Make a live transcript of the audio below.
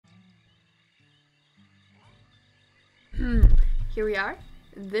Here we are.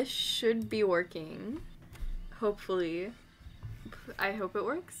 This should be working. Hopefully. I hope it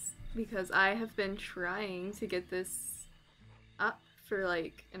works because I have been trying to get this up for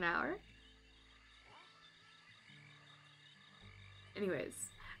like an hour. Anyways,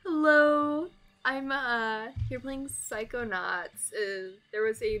 hello. I'm here playing Psychonauts. There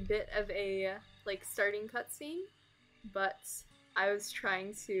was a bit of a like starting cutscene, but I was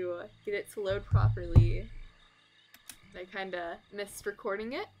trying to get it to load properly. I kinda missed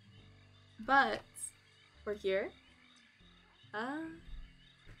recording it, but we're here.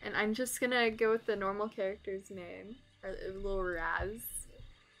 And I'm just gonna go with the normal character's name, or little Raz,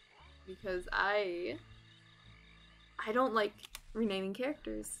 because I don't like renaming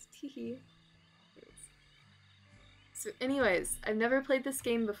characters. Teehee. So anyways, I've never played this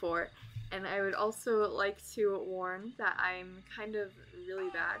game before, and I would also like to warn that I'm kind of really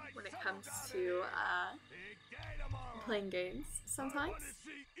bad when it comes to playing games sometimes.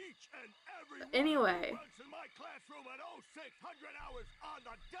 But anyway,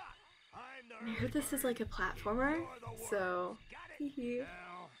 I heard this is like a platformer, so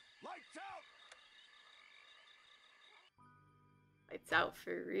lights out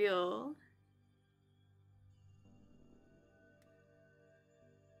for real.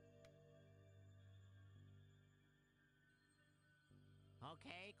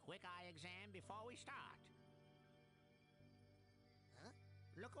 Okay, quick eye exam before we start. Huh?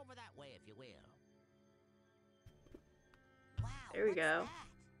 Look over that way, if you will. Wow, there we go. That?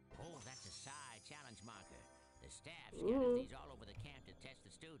 Oh, that's a Psi challenge marker. The staff scattered these all over the camp to test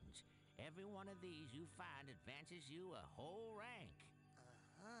the students. Every one of these you find advances you a whole rank.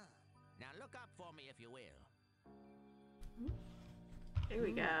 Now look up for me, if you will. There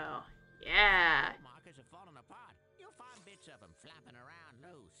we go. Yeah. Markers are falling apart. You'll find bits of them flapping around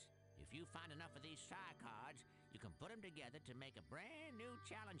loose. If you find enough of these Psi cards, you can put them together to make a brand new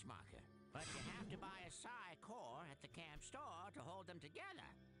challenge marker. But you have to buy a Psi core at the camp store to hold them together.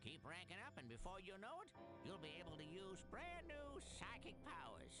 Keep ranking up, and before you know it, you'll be able to use brand new psychic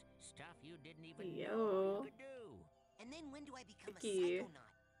powers. Stuff you didn't even know you could do. And then when do I become a Icky.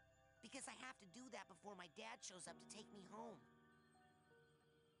 psychonaut? Because I have to do that before my dad shows up to take me home.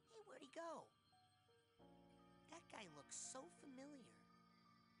 Hey, where'd he go? That guy looks so familiar.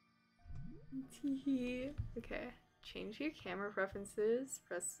 Teehee. Okay. Change your camera preferences.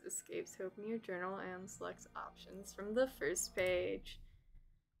 Press escape to open your journal and select options from the first page.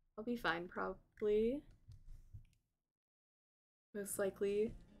 I'll be fine, probably. Most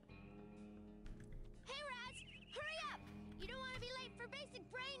likely. Hey, Raz! Hurry up! You don't want to be late for basic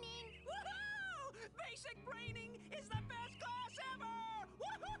braining! Woohoo! Basic braining is the best class ever!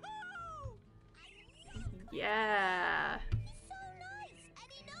 Woohoo! Yeah. He's so nice,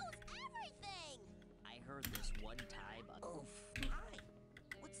 and he knows everything! I heard this one time. Oof. Hi.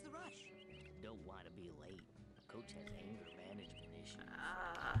 What's the rush? Don't want to be late. Coach has anger management issues.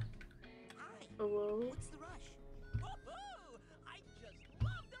 Hi. Whoa. What's the rush? Woohoo! I just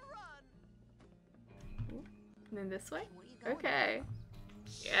love to run. And then this way? Where you going? Okay.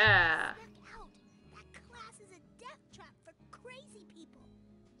 Yeah. Look out! That class is a death trap for crazy people!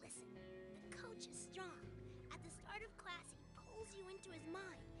 Listen, the coach is strong. At the start of class, he pulls you into his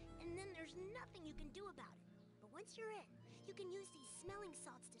mind, and then there's nothing you can do about it. But once you're in, you can use these smelling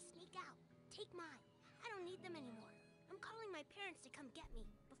salts to sneak out. Take mine. I don't need them anymore. I'm calling my parents to come get me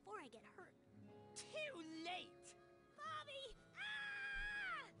before I get hurt. Too late! Bobby!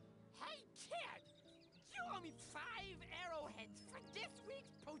 Ah! Hey, kid! You owe me 5 arrowheads for this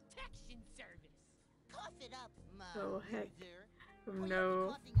week's protection service. Cough it up, Mom. Oh, heck. Loser. Oh, Or you'll be no.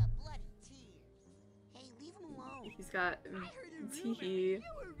 coughing up bloody tears. Hey, leave him alone. He's got I heard a rumor teehee. that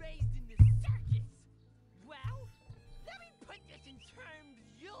you were raised in the circus. Well, let me put this in terms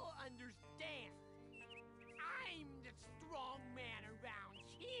you'll understand. I'm the strong man around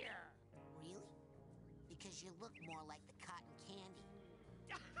here. Really? Because you look more like the cotton candy.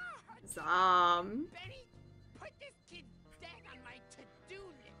 Zom. Benny, put this kid's death on my to-do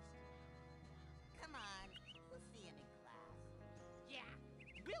list. Come on. We'll see him in class. Yeah,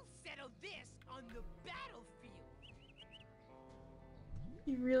 we'll settle this on the battlefield.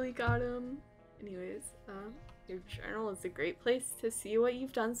 You really got him. Anyways, your journal is a great place to see what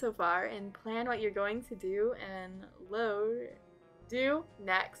you've done so far and plan what you're going to do and do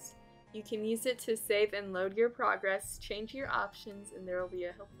next. You can use it to save and load your progress, change your options, and there will be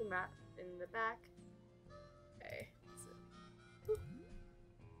a helpful map in the back. Okay.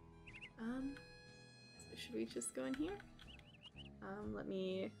 So should we just go in here? Let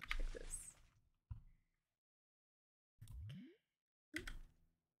me check this.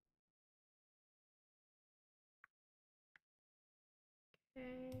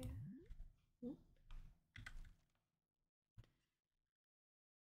 Okay. Oop.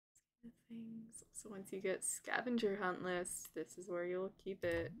 Things. So once you get scavenger hunt list, this is where you'll keep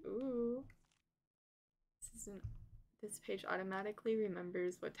it. Ooh. This page automatically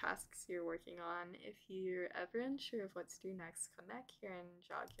remembers what tasks you're working on. If you're ever unsure of what to do next, come back here and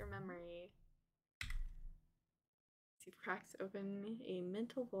jog your memory. As you crack open a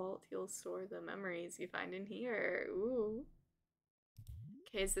mental vault, you'll store the memories you find in here. Ooh.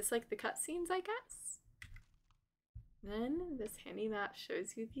 Okay, is this like the cutscenes, I guess? Then this handy map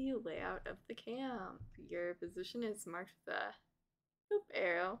shows you the layout of the camp. Your position is marked with a boop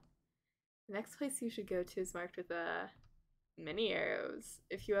arrow. The next place you should go to is marked with many arrows.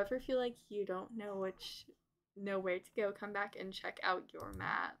 If you ever feel like you don't know where to go, come back and check out your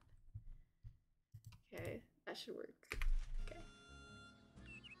map. Okay, that should work. Okay.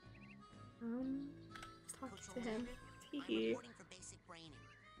 Let's talk to him. Teehee.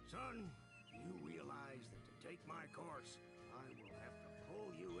 Son, you realize that to take my course, I will have to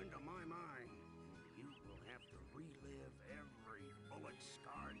pull you into my mind. You will have to relive every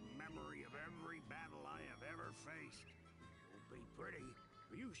bullet-scarred memory of every battle I have ever faced. It won't be pretty.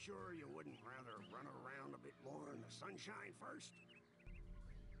 Are you sure you wouldn't rather run around a bit more in the sunshine first?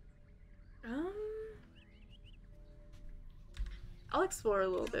 I'll explore a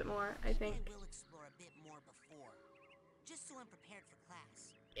little bit more, I think. I will explore a bit more before, just so I'm prepared for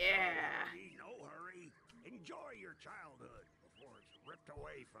class. Yeah. No hurry. Enjoy your childhood before it's ripped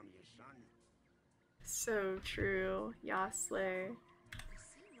away from you, son. So true. Yasler. They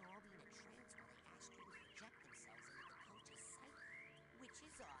seem to all be in a trance while they astrally project themselves into the coach's psyche, which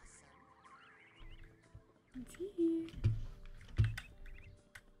is awesome. Tee.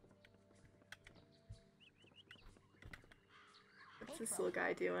 What's this little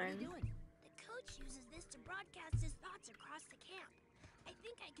guy doing? The coach uses this to broadcast his thoughts across the camp. I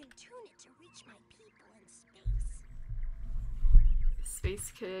think I can tune it to reach my people in space.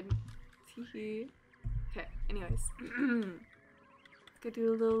 Space kid. Teehee. Okay, anyways. Let's go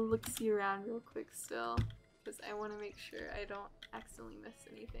do a little look-see around real quick still. Because I want to make sure I don't accidentally miss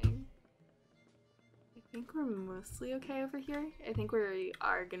anything. I think we're mostly okay over here. I think we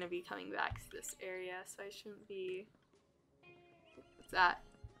are going to be coming back to this area, so I shouldn't be... What's that?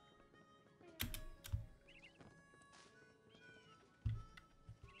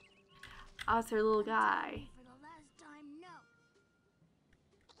 Oh, it's our little guy. For the last time, no.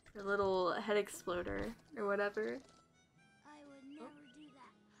 Our little head exploder, or whatever. I would never do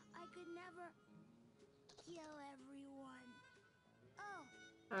that. I could never kill everyone. Oh.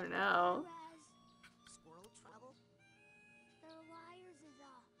 Oh no. Squirrel trouble? They're liars is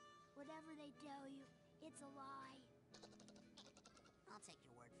all. Whatever they tell you, it's a lie. I'll take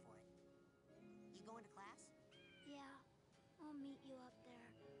your word for it. You going to class? Yeah, I'll meet you up there.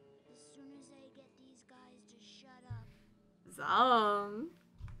 As soon as I get these guys to shut up. Zom.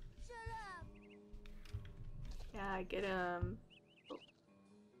 Shut up! Yeah, get him. Oh.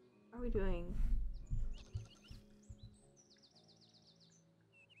 What are we doing?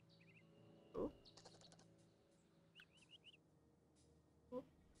 Oh. Oh.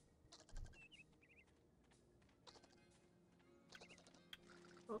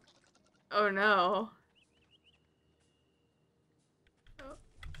 Oh. Oh no. Oh.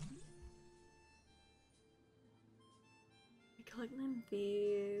 I collect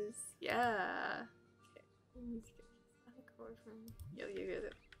lymphies. Yeah. Okay. Yo. Okay.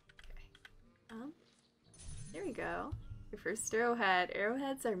 There we go. Your first arrowhead.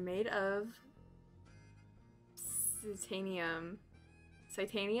 Arrowheads are made of titanium.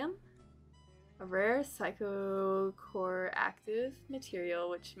 Titanium? A rare psychoactive material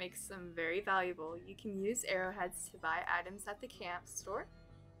which makes them very valuable. You can use arrowheads to buy items at the camp store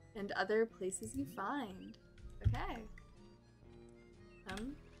and other places you find. Okay. I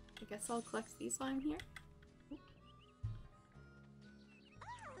guess I'll collect these while I'm here.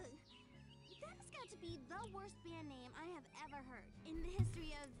 That has got to be the worst band name I have ever heard in the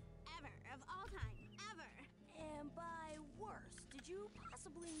history of all time, ever. And by worst, did you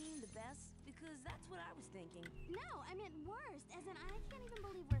possibly mean the best? Because that's what I was thinking. No, I meant worst, as in I can't even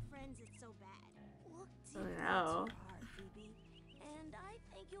believe we're friends, it's so bad. Look, Oh, deep no. into your heart, Phoebe. And I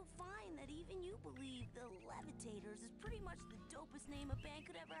think you'll find that even you believe the Levitators is pretty much the dopest name a band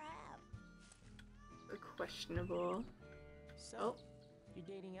could ever have. Questionable. So, you're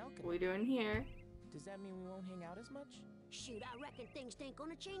dating Elka. What are we doing here? Does that mean we won't hang out as much? Shoot, I reckon things ain't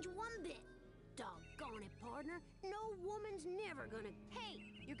gonna change one bit. Doggone it, partner. No woman's never gonna... Hey,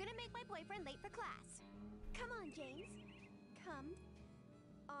 you're gonna make my boyfriend late for class. Come on, James. Come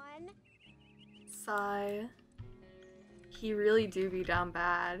on. Sigh. he really do be down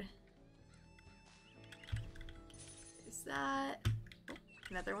bad. Is that... Oh,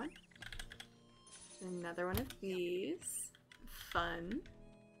 another one. Another one of these. Fun.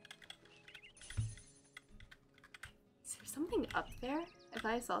 Is there something up there? If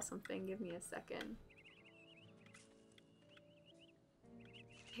I saw something, give me a second.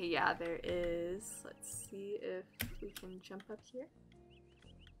 Okay, yeah, there is. Let's see if we can jump up here.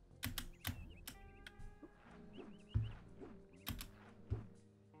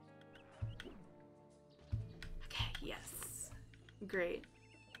 Okay, yes. Great.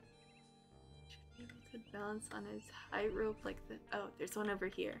 Should be able to balance on his high rope like the— oh, there's one over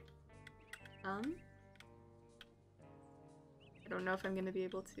here. I don't know if I'm gonna be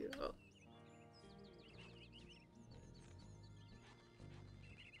able to. Oh.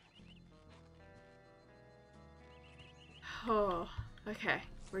 Oh, okay,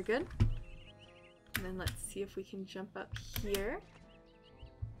 we're good. And then let's see if we can jump up here.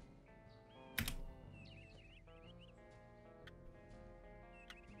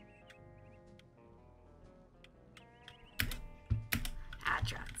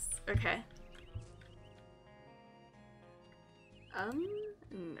 Atrax. Okay.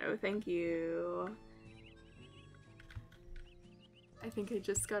 No thank you. I think I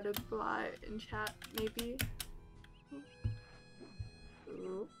just got a bot in chat, maybe.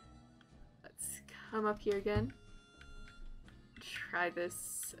 Ooh. Let's come up here again. Try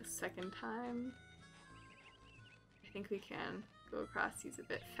this a second time. I think we can go across these a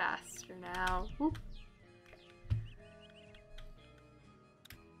bit faster now. Whoop.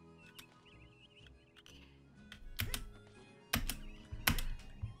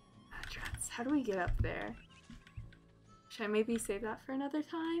 How do we get up there? Should I maybe save that for another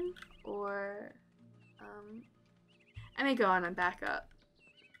time? Or, I may go on and back up.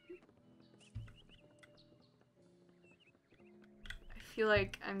 I feel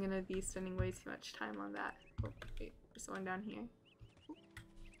like I'm gonna be spending way too much time on that. Oh, wait, there's one down here.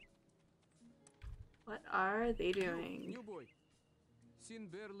 What are they doing? New boy. Seen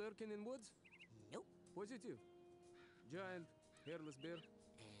bear lurking in woods? Nope. Positive. Giant, hairless bear.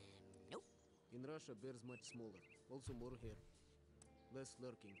 Nope. In Russia, bears much smaller. Also more hair. Less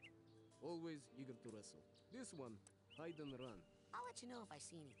lurking. Always eager to wrestle. This one, hide and run. I'll let you know if I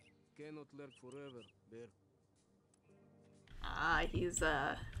see anything. Cannot lurk forever, bear. Ah, he's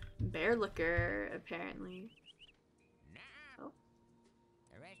a bear looker, apparently. Now, Oh,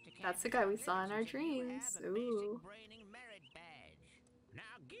 Aristocats that's the guy we saw in our you have dreams. a basic Ooh. braining merit badge. Now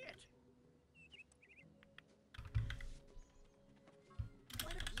get.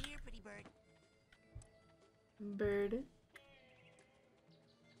 What up here, pretty bird? Bird.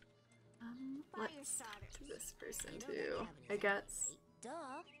 Fire Let's starters. to this person You know too, that cabin I is guess.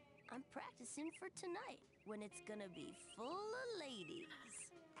 Duh. I'm practicing for tonight when it's gonna be full of ladies.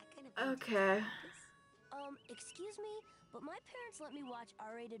 That kind of thing Okay. Excuse me, but my parents let me watch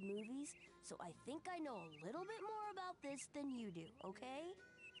R-rated movies, so I think I know a little bit more about this than you do, okay?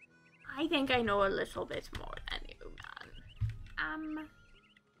 I think I know a little bit more than you, man.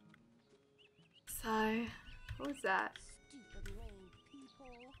 So, what was that? Stupid lame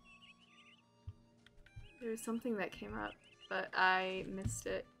people. There was something that came up, but I missed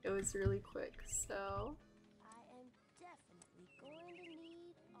it. It was really quick, so... I am definitely going to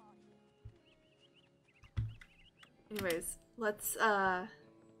need audio. Anyways, let's,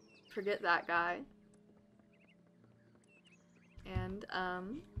 forget that guy. And,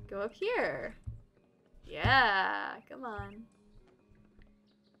 go up here. Yeah, come on.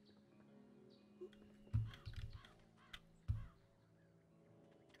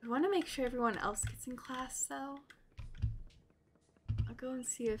 I want to make sure everyone else gets in class, though. I'll go and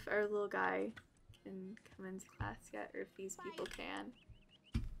see if our little guy can come into class yet, or if these people can.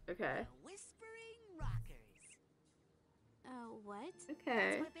 Okay. The Whispering Rockers. What?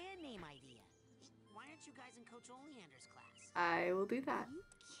 Okay. That's my band name idea. Why aren't you guys in Coach Oleander's class? I will do that.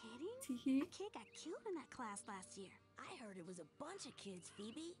 Kidding? Teehee. A kid got killed in that class last year. I heard it was a bunch of kids,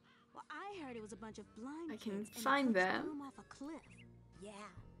 Phoebe. Well, I heard it was a bunch of blind I can kids and the find coach them. threw 'em off a cliff. Yeah,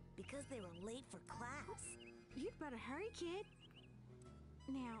 because they were late for class. You'd better hurry, kid.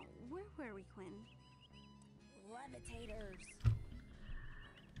 Now, where were we, Quinn? Levitators.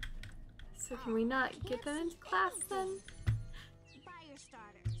 So can we not get them into class then? Fire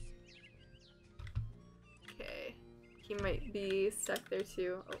starters. Okay. He might be stuck there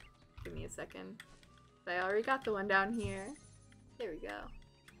too. Oh, give me a second. I already got the one down here. There we go.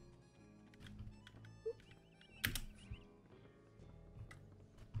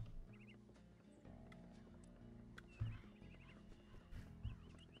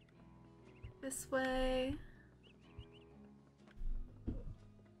 This way.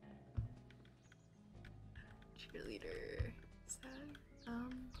 cheerleader. Is that,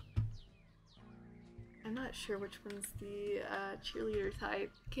 I'm not sure which one's the cheerleader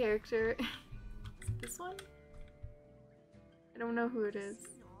type character. Is it this one? I don't know who it is.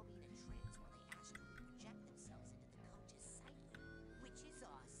 Seen all be the trends where they astrally project themselves into the coach's psyche, which is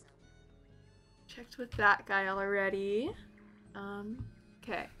awesome. Checked with that guy already.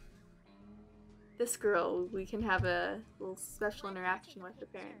 Okay. This girl we can have a little special interaction with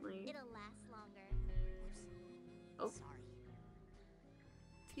apparently. It'll last longer. Oh. Sorry.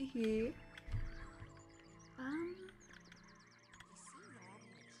 Teehee.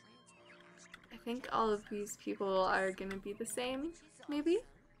 I think all of these people are gonna be the same, maybe?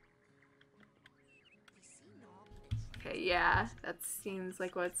 Okay, yeah, that seems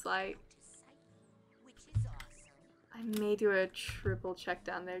like what it's like. I may do a triple check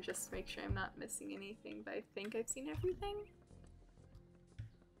down there just to make sure I'm not missing anything, but I think I've seen everything.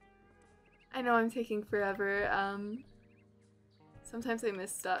 I know I'm taking forever. Sometimes I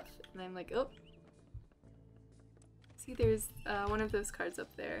miss stuff, and I'm like, oh. See, there's one of those cards up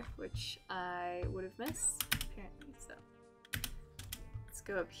there, which I would have missed, apparently, so. Let's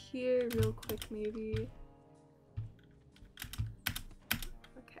go up here real quick, maybe.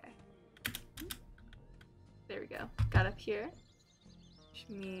 Okay. There we go. Got up here, which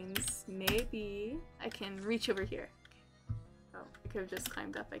means maybe I can reach over here. Oh, I could have just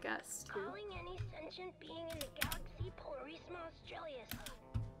climbed up, I guess, too. Calling any sentient being in the galaxy Polarisma Australis.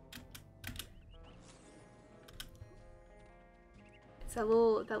 It's that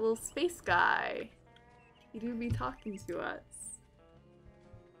little space guy. He do be talking to us.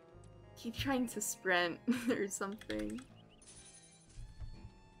 Keep trying to sprint or something.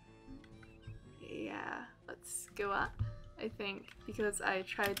 Yeah, let's go up, I think, because I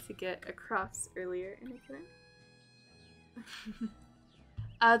tried to get across earlier and I couldn't.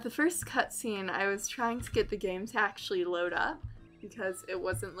 The first cutscene, I was trying to get the game to actually load up because it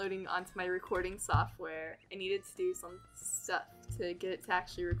wasn't loading onto my recording software. I needed to do some stuff to get it to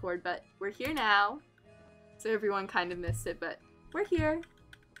actually record, but we're here now. So everyone kind of missed it, but we're here.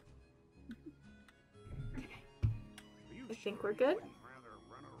 I think we're good. Rather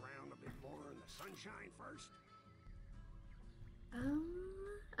run around a bit more in the sunshine first?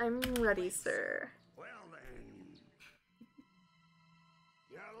 I'm ready, sir. Well then.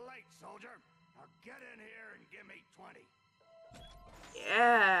 You're late, soldier. Now get in here and give me 20.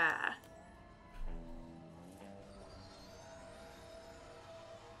 Yeah.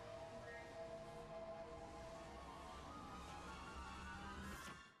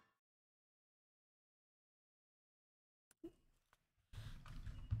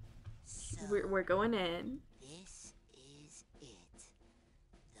 So, We're going in. this is it.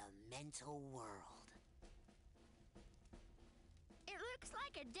 The mental world. It looks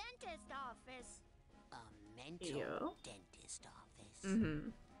like a dentist office. A mental Ew. dentist office.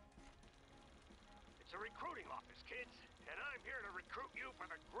 Mm-hmm. It's a recruiting office, kids, and I'm here to recruit you for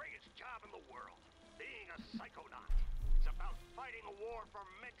the greatest job in the world, being a psychonaut. It's about fighting a war for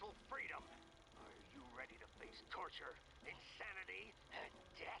mental freedom. Are you ready to face torture, insanity, and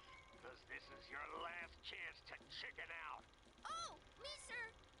death? Because this is your last chance to chicken out. Oh, me, sir.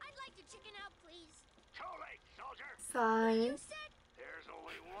 I'd like to chicken out, please. Too late, soldier! Sign. There's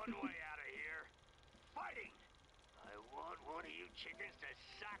only one way out of here. Fighting! I want one of you chickens to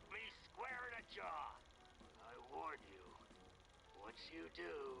sock me square in the jaw. I warn you, once you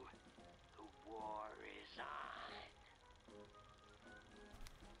do, the war is on.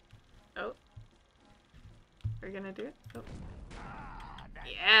 Oh. We're gonna do it? Oh. Ah, that's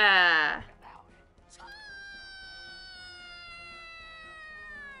Yeah. about it.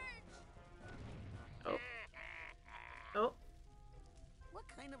 Oh. Oh. What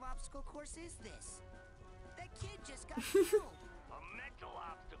kind of obstacle course is this? That kid just got killed. A mental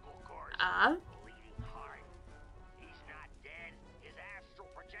obstacle course. Ah. Bleeding heart. He's not dead. His astral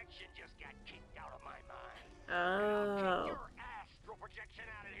projection just got kicked out of my mind. I'll kick Oh. your astral projection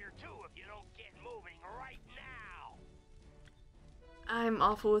out of here too if you don't get moving right now. I'm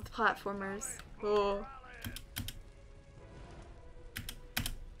awful with platformers. Oh.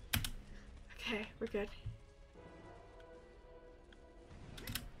 Okay, we're good.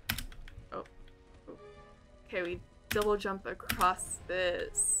 Oh. Oh. Okay, we double jump across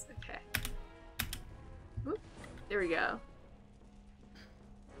this. Okay. Whoop. There we go.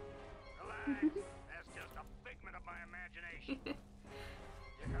 Relax. That's just a figment of my imagination. You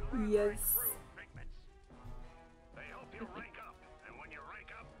can learn Yes. to recruit figments. They help you rank up, and when you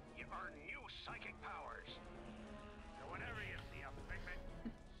rank up, you earn new psychic powers. So whenever you see a figment,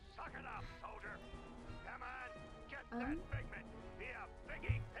 suck it up, soldier. Come on, get that figment. Be a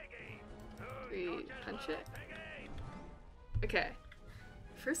piggy piggy. We punch it. Piggy. Okay.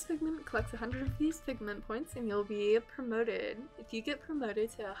 First figment collects 100 of these figment points and you'll be promoted. If you get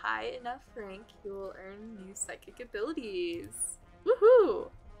promoted to a high enough rank, you will earn new psychic abilities.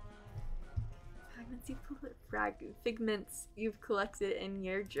 Woohoo! Figments you've collected in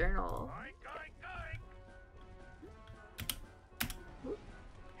your journal.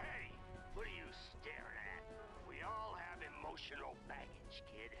 Hey, what are you staring at? We all have emotional baggage,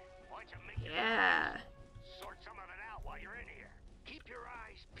 kid. Why don't you make Yeah. sort some of it out while you're in here? Keep your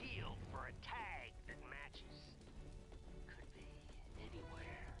eyes peeled for a tag that matches. Could be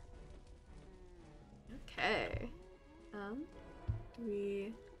anywhere. Okay.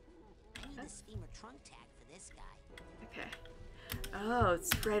 We... I need this femur trunk tag for this guy. Okay. Oh,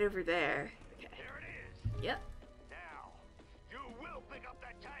 it's right over there. Okay. There it is. Yep. Now, you will pick up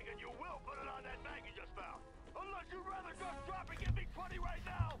that tag and you will put it on that bag you just found. Unless you'd rather just drop and give me 20 right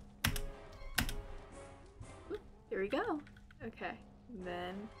now. Oop, here we go. Okay. And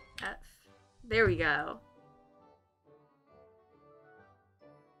then F. There we go.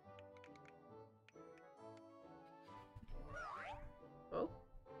 Oh.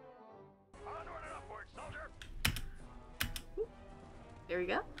 Onward and upward, soldier. There we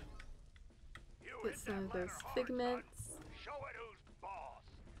go. You Get hit some that of those ladder hard, figments. son. Show it who's boss.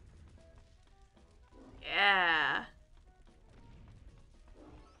 Yeah.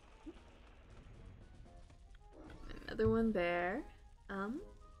 Another one there.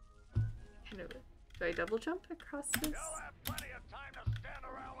 Kind of. Do I double jump across this? You'll have plenty of time to stand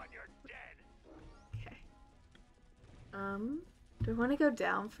around when you're dead. Okay. Do I want to go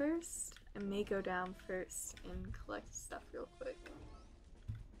down first? I may go down first and collect stuff real quick.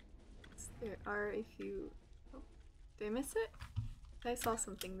 There are a few. Oh, did I miss it? I saw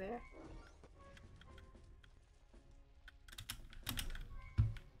something there.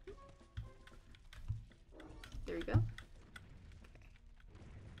 There we go. Okay.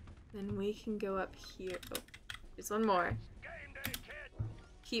 Then we can go up here. Oh, there's one more. Game day, kid.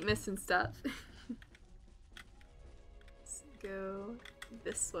 Keep missing stuff. Let's go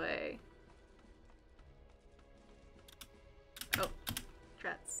this way. Oh,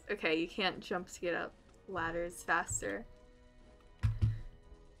 rats. Okay, you can't jump to get up ladders faster.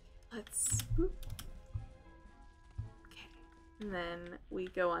 Let's. Whoop. Okay, and then we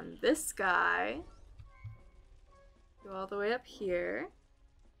go on this guy. Go all the way up here.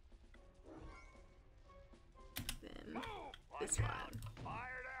 Then Move. this Watch one. out.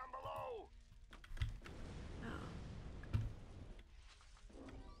 Fire down below. Oh.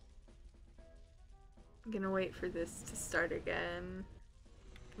 I'm gonna wait for this to start again.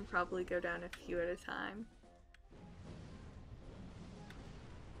 Can probably go down a few at a time.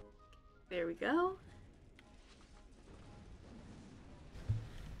 There we go.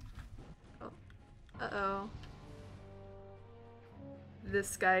 Oh. Uh-oh.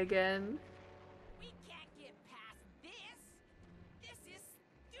 This guy again. We can't get past this. This is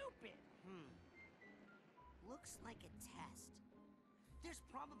stupid. Looks like a test. There's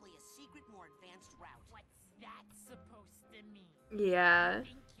probably a secret, more advanced route. What's that supposed to mean? Yeah.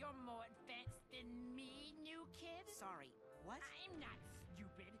 Think you're more advanced than me, new kid? Sorry, what? I'm not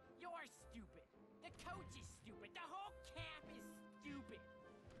stupid. You're stupid. The coach is stupid. The whole camp is stupid.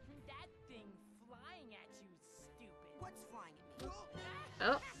 That thing flying at you is stupid. What's flying at me?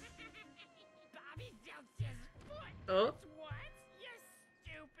 Oh. Bobby Zeltz's foot. Oh. That's what? You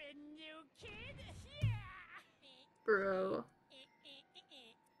stupid new kid. Yeah. Bro.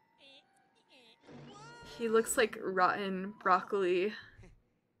 He looks like rotten broccoli.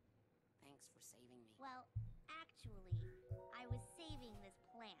 Thanks for saving me. Well, actually, I was saving this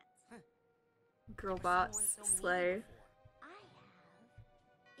plant. Girlbot slay. I have.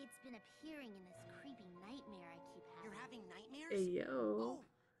 It's been appearing in this creepy nightmare I keep having. You're having nightmares? Ayo. Oh,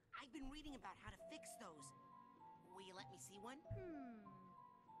 I've been reading about how to fix those. Will you let me see one?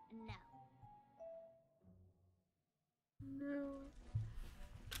 No. No.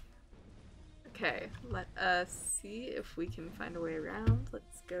 Okay, let us see if we can find a way around.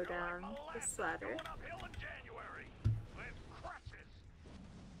 Let's go down this ladder. Going uphill in January. With crutches.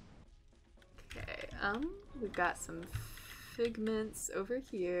 Okay, we've got some figments over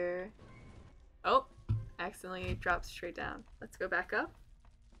here. Oh, accidentally dropped straight down. Let's go back up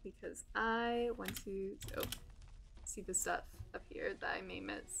because I want to see the stuff up here that I may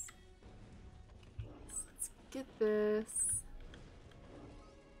miss. So let's get this.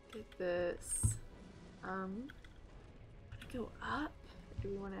 Get this. Go up? Or do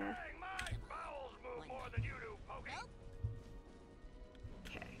we want to? Dang, my bowels move more than you do, Pokey.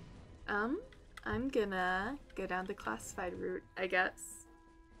 Okay. I'm gonna go down the classified route, I guess.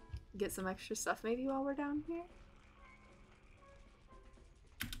 Get some extra stuff maybe while we're down here.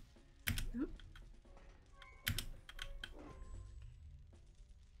 Oop.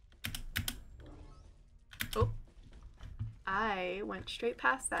 Oh, I went straight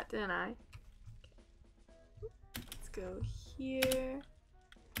past that, didn't I? Let's go here,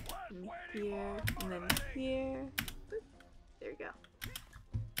 and here, and then here. Boop. There we go.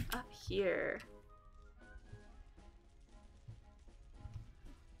 Up here.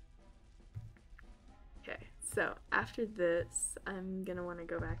 Okay, so after this, I'm gonna want to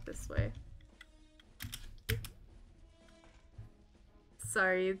go back this way.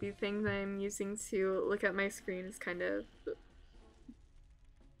 Sorry, the thing that I'm using to look at my screen is kind of...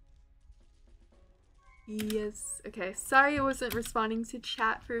 Yes, okay. Sorry I wasn't responding to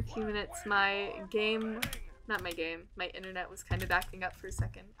chat for a few minutes. My game... Not my game. My internet was kind of acting up for a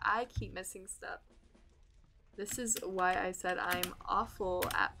second. I keep missing stuff. This is why I said I'm awful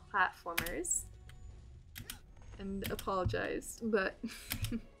at platformers. And apologized, but...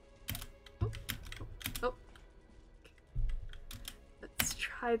 oh. Let's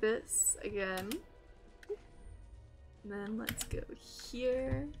try this again. And then let's go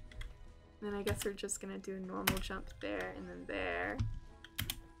here. And then I guess we're just gonna do a normal jump there and then there.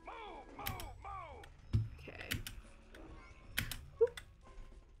 Okay.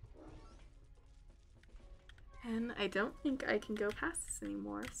 And I don't think I can go past this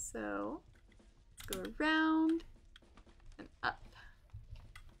anymore, so let's go around and up.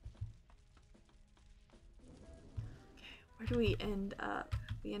 Okay, where do we end up?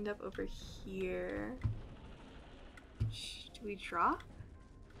 We end up over here. Do we drop?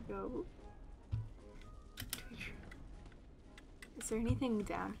 Go. Is there anything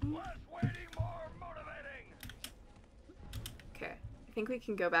down here? Okay, I think we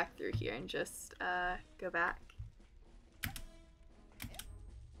can go back through here and just go back.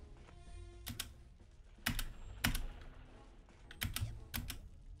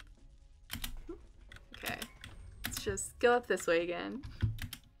 Okay, let's just go up this way again.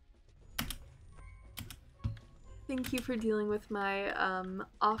 Thank you for dealing with my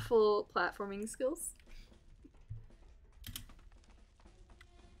awful platforming skills.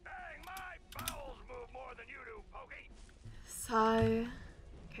 Dang, my bowels move more than you do, Pokey. Sigh.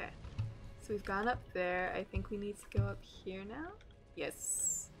 Okay, so we've gone up there. I think we need to go up here now.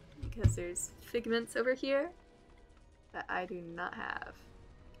 Yes, because there's figments over here that I do not have.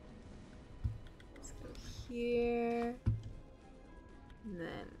 Let's go here, and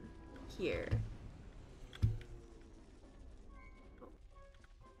then here.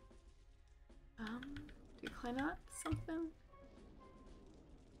 Do climb out something?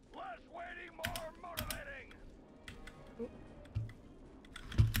 Less waiting, more motivating.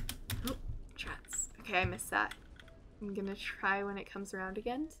 Oh, trats. Okay, I missed that. I'm gonna try when it comes around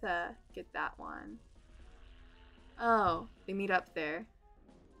again to get that one. Oh, they meet up there.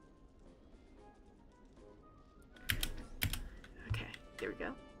 Okay, there we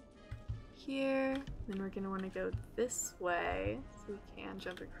go. Here, then we're gonna want to go this way so we can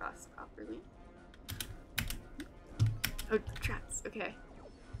jump across properly. Oh, traps. Okay.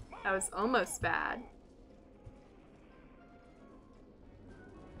 That was almost bad.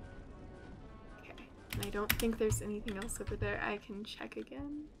 Okay. And I don't think there's anything else over there. I can check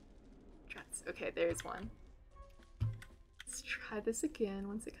again. Traps. Okay, there's one. Let's try this again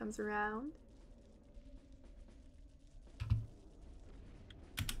once it comes around.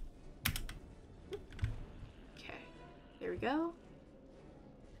 Okay. There we go.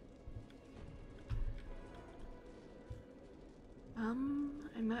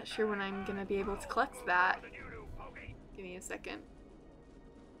 I'm not sure when I'm gonna be able to collect that. Give me a second.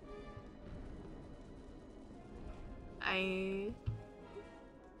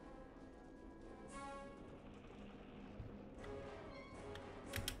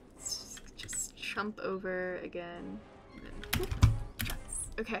 Just jump over again. And then,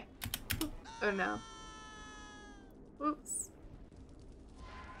 okay. Oh no. Whoops.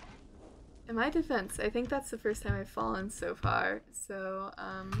 In my defense, I think that's the first time I've fallen so far, so,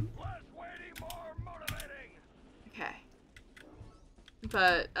 okay.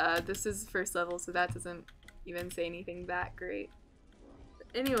 But, this is the first level, so that doesn't even say anything that great. But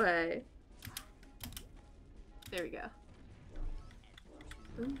anyway. There we go.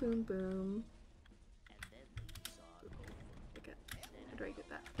 Boom, boom, boom. Okay. How do I get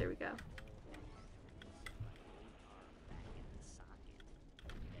that? There we go.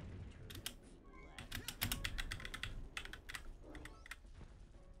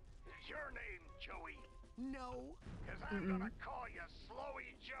 No. Cause I'm gonna call you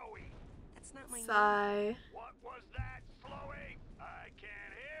Slowy Joey. That's not my name. Sigh. What was that, Slowy? I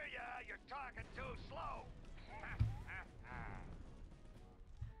can't hear ya. You're talking too slow.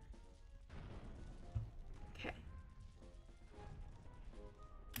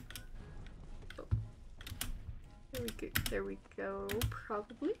 There we go.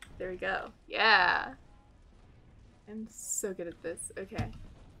 Probably. There we go. Yeah. I'm so good at this. Okay.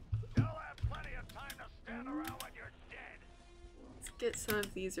 You'll have plenty of time to stand around when you're dead. Let's get some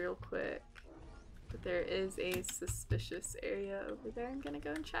of these real quick. But there is a suspicious area over there. I'm gonna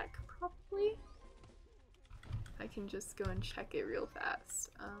go and check, probably. I can just go and check it real fast.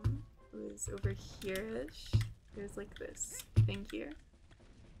 It was over here-ish. There's like this thing here.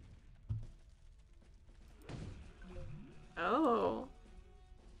 Oh.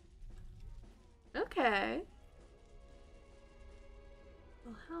 Okay.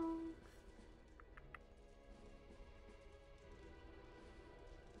 Well, health.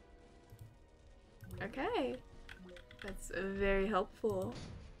 Okay. That's very helpful.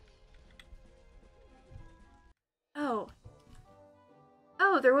 Oh.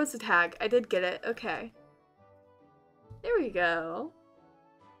 Oh, there was a tag. I did get it. Okay. There we go.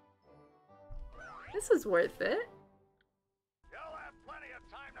 This was worth it. You'll have plenty of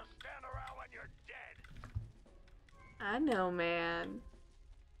time to stand around when you're dead. I know, man.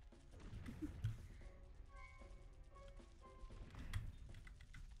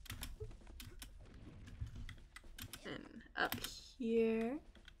 And up here.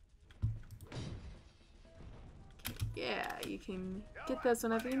 Yeah, you can get those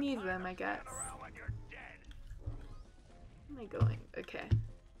whenever you need them, I guess. Where am I going? Okay.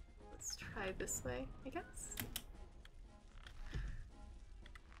 Let's try this way, I guess.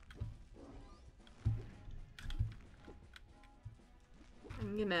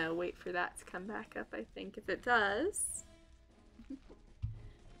 I'm gonna wait for that to come back up, I think, if it does.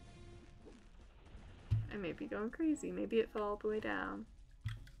 I may be going crazy. Maybe it fell all the way down.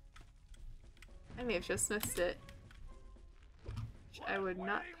 I may have just missed it. Which I would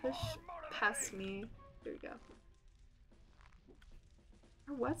not push past me. There we go.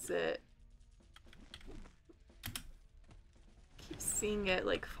 Or was it? Keep seeing it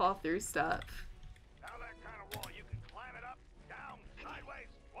like fall through stuff. Now that kind of wall, you can climb it up, down, sideways,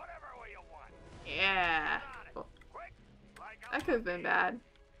 whatever way you want. Yeah. Oh. That could have been bad.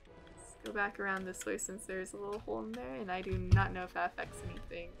 Let's go back around this way since there's a little hole in there, and I do not know if that affects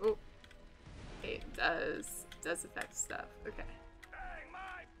anything. Oh. It does. It does affect stuff. Okay.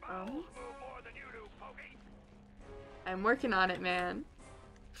 I'm working on it, man.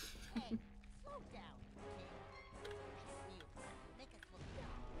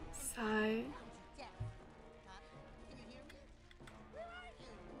 Sigh.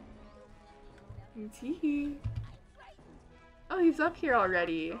 Tee. Oh, he's up here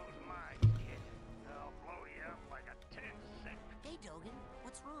already. Hey, Dogen,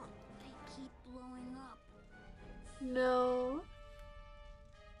 what's wrong? I keep blowing up. No.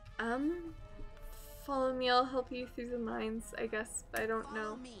 Follow me, I'll help you through the mines, I guess, but I don't know.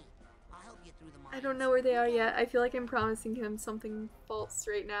 Follow me. I'll help you through the mines. I don't know where they are yet. I feel like I'm promising him something false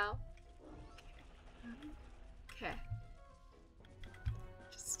right now. Okay.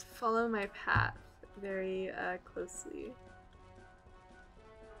 Just follow my path very closely.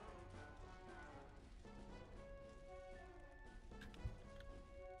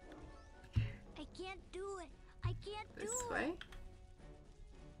 I can't do it. I can't do it. This way?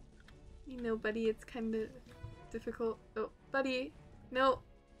 You know, buddy, it's kind of difficult. Oh, buddy, no.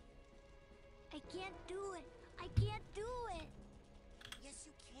 I can't do it. I can't do it. Yes,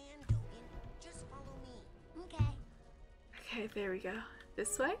 you can, Dogen. Just follow me. Okay. Okay, there we go.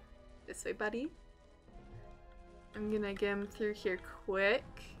 This way? This way, buddy. I'm gonna get him through here quick,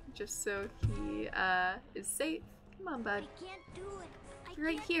 just so he is safe. Come on, bud. I can't do it. You're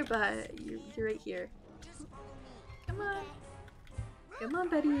right here, bud. You're right here. Just follow me. Come on. Okay. Come on,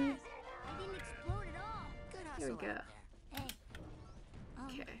 buddy. I didn't explode at all. Good Here we hustle go. out there.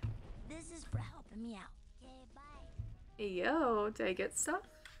 Hey. Okay. This is for helping me out. Okay, bye. Hey, yo, did I get stuff?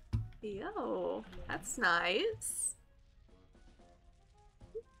 Hey, yo, that's nice.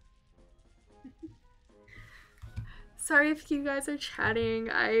 Sorry if you guys are chatting.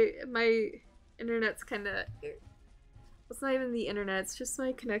 My internet's kind of. It's not even the internet. It's just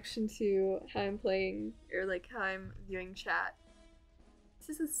my connection to how I'm playing or like how I'm viewing chat.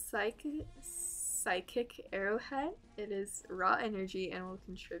 This is a psychic arrowhead. It is raw energy and will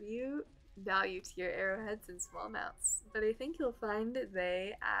contribute value to your arrowheads in small amounts, but I think you'll find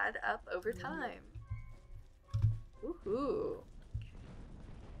they add up over time. Woohoo!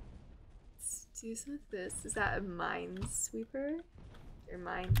 Let's do some of this. Is that a minesweeper? Or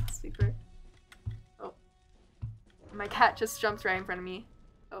minesweeper? Oh. My cat just jumped right in front of me.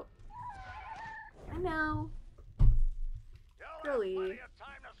 Oh. I know. Girly.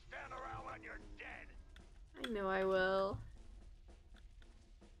 I know I will.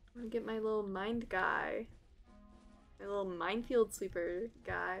 I'm gonna get my little mind guy. My little minefield sweeper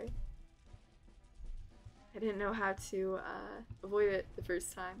guy. I didn't know how to avoid it the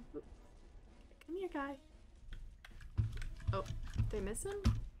first time. Oop. Come here, guy. Oh, did I miss him?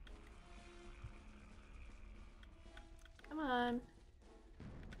 Come on.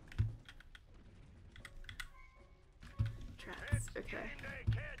 Traps, okay.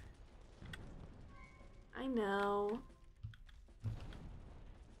 I know.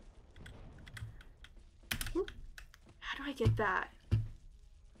 Oop. How do I get that?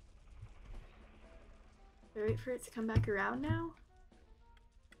 Do I wait for it to come back around now?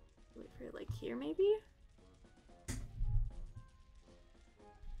 Wait for it like here maybe?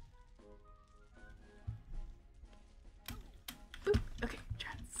 Oop, okay,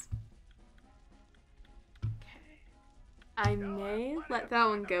 traps. Okay. I may let that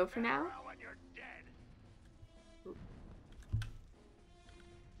one go for now. Oop.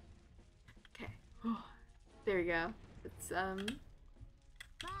 Okay. Oh, there we go. It's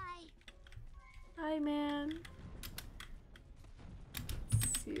Bye. Hi, man.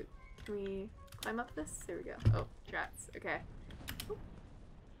 Let's see. Can we climb up this? There we go. Oh, traps. Okay. Oop.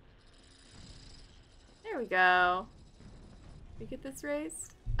 There we go. We get this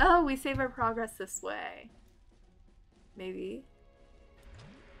raised? Oh, we save our progress this way. Maybe.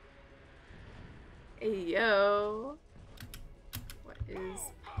 Hey, yo. What is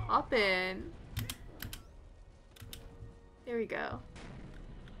poppin'? There we go.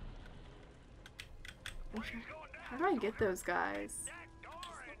 How do I get those guys?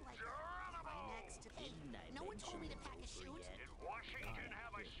 No one told me to pack a chute.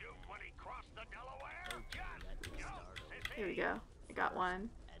 There we go. I got one.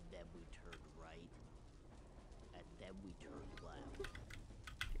 And then we turned right. And then we turned left.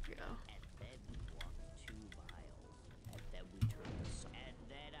 There we go. And then we walked 2 miles. And then we turned and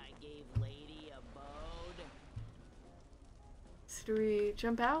then I gave Lady a bone. So do we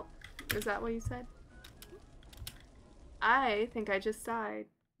jump out? Is that what you said? I think I just died.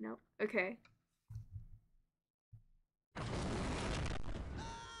 Nope. Okay.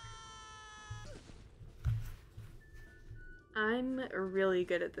 I'm really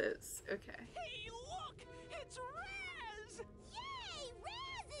good at this. Okay. Hey, look! It's Raz! Yay!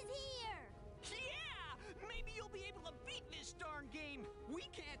 Raz is here! Yeah! Maybe you'll be able to beat this darn game. We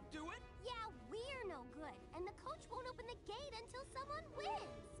can't do it. Yeah, we're no good, and the coach won't open the gate until someone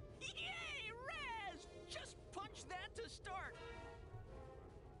wins. Yay, Raz! Just punch that to start.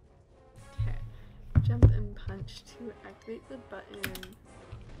 Okay. Jump and punch to activate the button.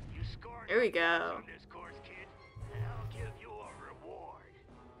 You scored There we go. on this course, kid. I'll give you a reward.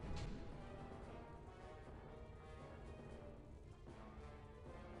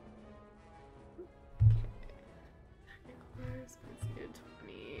 Where's my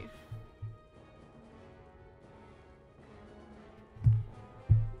 20?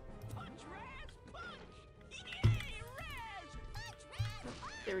 Punch, Raz! Punch! Yay, Raz! Punch, Raz!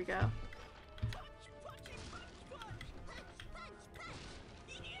 Punch! There we go. Punch, punchy, punch, punch! Punch, punch, punch!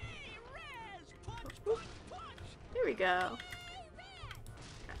 Yay, Raz! Punch, punch, punch! There we go. Hey, Raz!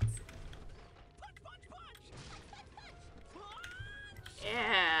 That's- Punch, punch, punch! Punch, punch, punch! Punch!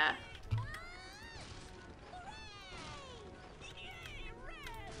 Yeah. Yay,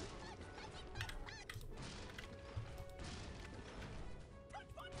 Raz!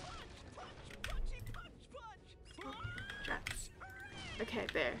 Punch, punch, punch! Punch, punchy, punch, punch! Punch! Traps. Okay,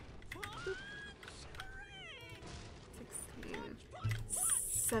 there. 16.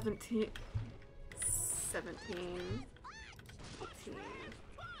 17. 17. 18. 19.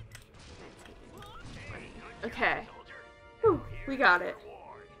 20. Okay. Whew, we got it.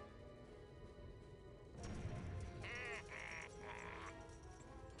 Okay.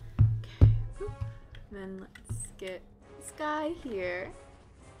 Boop. And then let's get this guy here.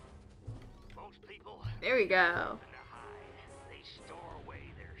 Most people There we go. nothing to hide. They store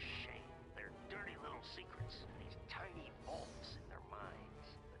away their shame, their dirty little secrets, in these tiny vaults in their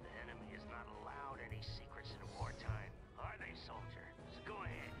minds. But the enemy is not allowed any secrets in wartime, are they, soldier? So go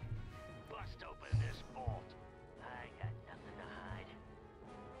ahead, bust open this vault. I got nothing to hide.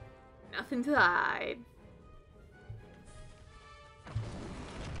 Nothing to hide.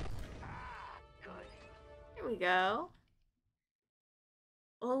 Ah, good. Here we go.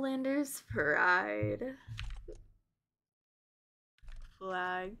 Olander's Pride.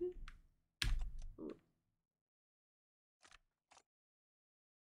 Flag. Ooh.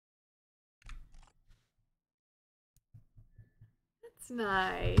 That's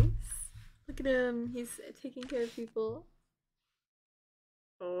nice. Look at him. He's taking care of people.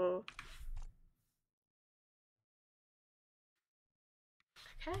 Oh.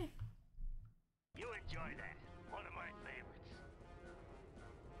 Okay. You enjoy that. One of my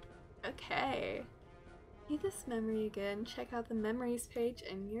Okay. See this memory again. Check out the memories page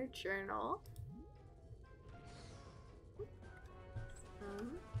in your journal.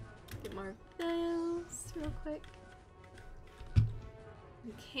 Get more of those real quick.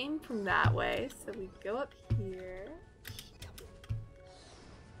 We came from that way, so we go up here.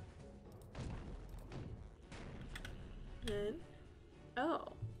 Then,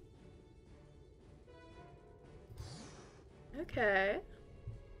 oh. Okay.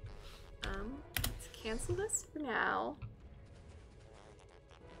 Let's cancel this for now.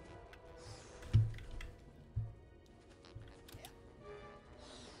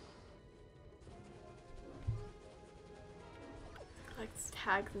 Collect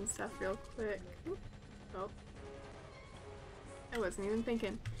tags and stuff real quick. Oop. Oh. I wasn't even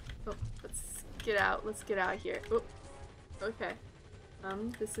thinking. Oh, let's get out. Let's get out of here. Oh. Okay.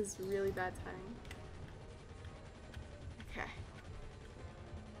 This is really bad timing. Okay.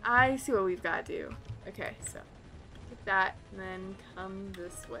 I see what we've got to do. Okay, so get that and then come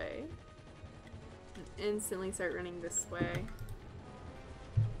this way. And instantly start running this way.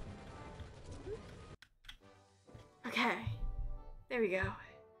 Okay. There we go.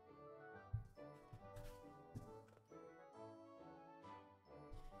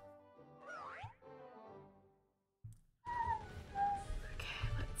 Okay,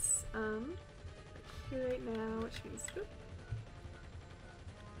 let's here right now, which means oop.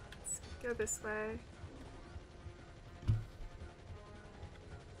 Let's go this way.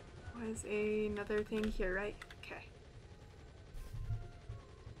 Was another thing here, right? Okay.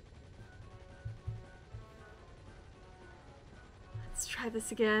 Let's try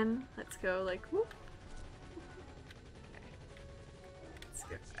this again. Let's go like whoop. Okay. Let's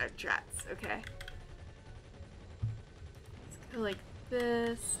go drats, okay. Let's go like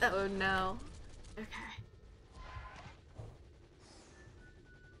this. Oh no. Okay.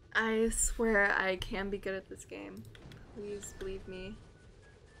 I swear I can be good at this game. Please believe me.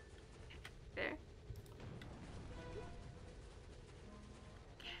 There.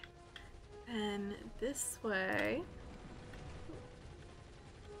 Okay. And this way.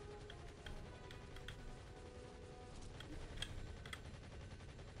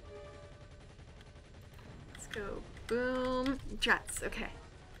 Let's go boom. Jets, okay.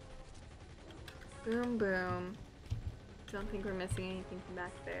 Boom, boom. Don't think we're missing anything from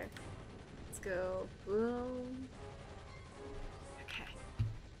back there. Let's go boom.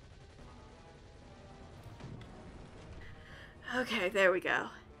 Okay, there we go.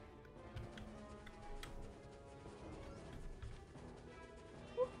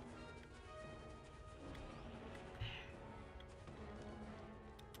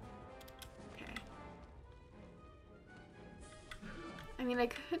 Okay. I mean, I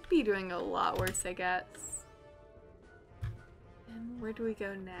could be doing a lot worse, I guess. And where do we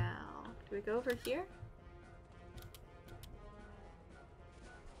go now? Do we go over here?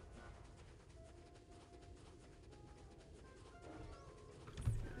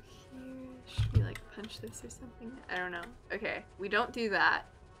 Should we like punch this or something? I don't know. Okay, we don't do that.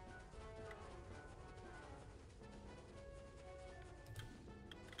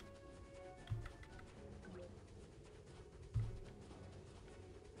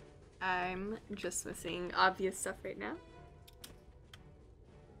 I'm just missing obvious stuff right now.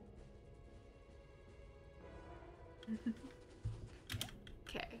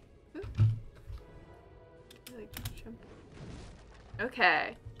 Okay. Like jump.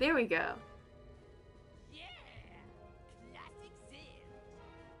 Okay, there we go. Yeah, classic Zen.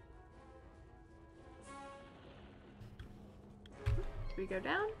 Do we go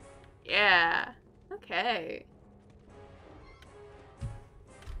down? Yeah. Okay.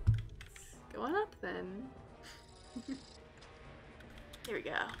 Going up then. There we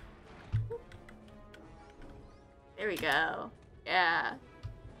go. There we go. Yeah.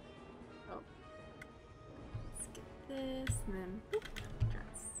 Oh. Let's get this and then whoop,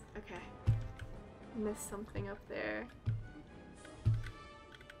 dress. Okay. Missed something up there.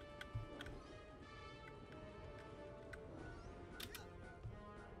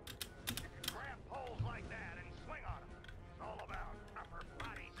 Grab poles like that and swing on them. It's all about upper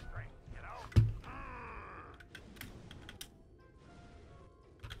body strength, you know?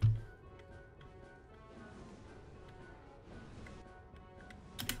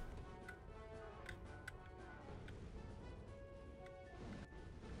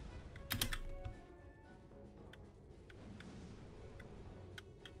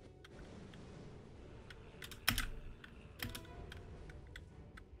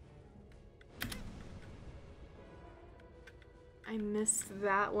 I missed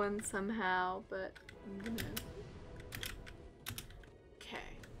that one somehow, but I'm gonna... Okay.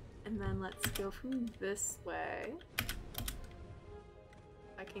 And then let's go from this way.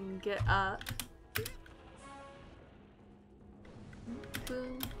 I can get up.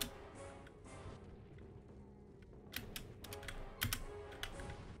 Boom.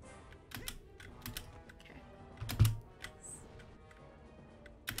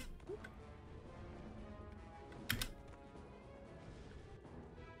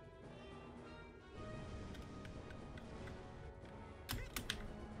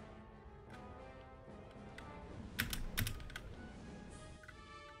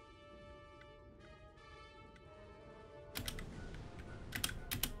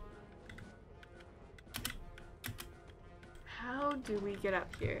 How do we get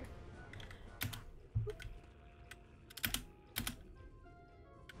up here?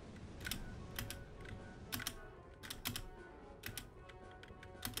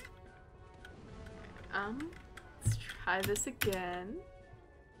 Let's try this again.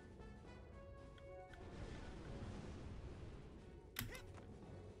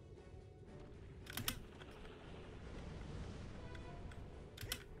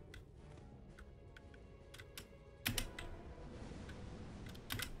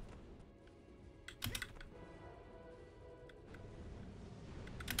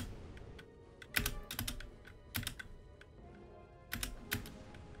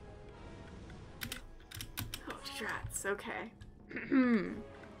 Strats, okay.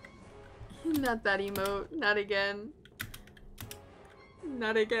 Not that emote, not again.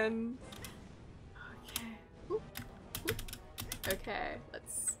 Not again. Okay. Oop, oop. Okay,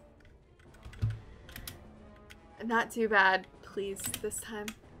 let's... Not too bad, please, this time.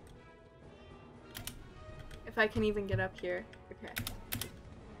 If I can even get up here. Okay.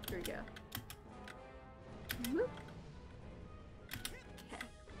 Here we go. Whoop.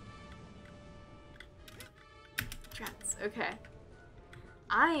 Okay.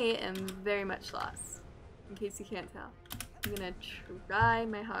 I am very much lost, in case you can't tell. I'm gonna try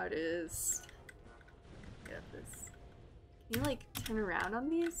my hardest. Get up this. Can you, like, turn around on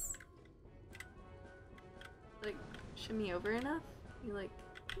these? Like, shimmy over enough? You, like...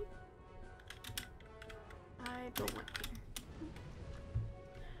 I don't want to.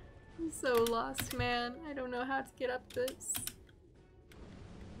 I'm so lost, man. I don't know how to get up this.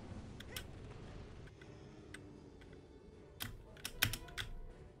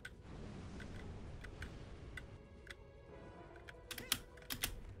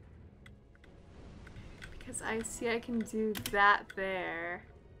 I see I can do that there.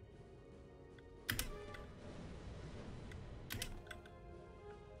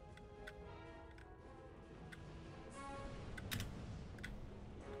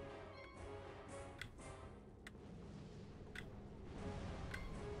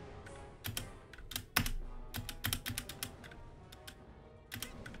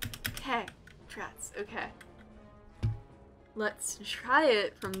 Okay, Trats, okay. Let's try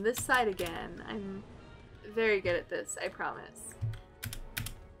it from this side again. I'm very good at this, I promise.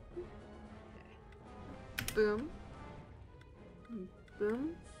 Okay. Boom.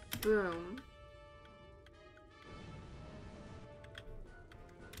 Boom. Boom.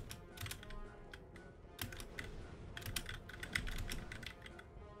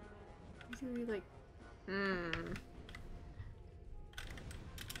 Do we like...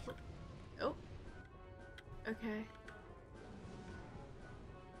 Oh. Okay.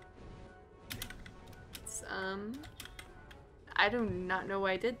 I do not know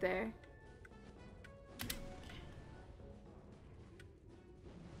what I did there.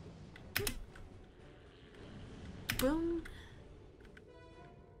 Boom.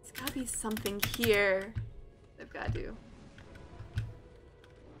 There's gotta be something here I've gotta do.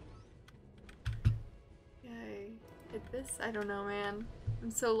 Yeah, I did this? I don't know, man. I'm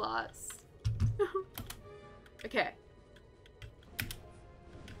so lost. Okay.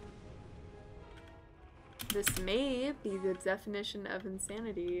 This may be the definition of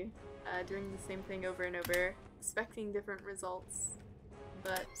insanity, doing the same thing over and over, expecting different results,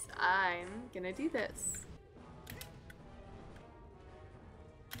 but I'm gonna do this.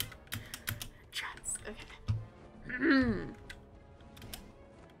 Trats, okay.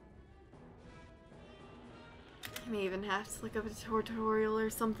 I may even have to look up a tutorial or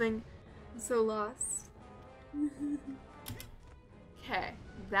something. I'm so lost. Okay,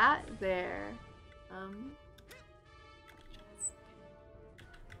 that there.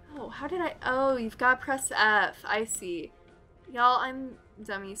 Oh, how did I... Oh, you've got to press F. I see. Y'all, I'm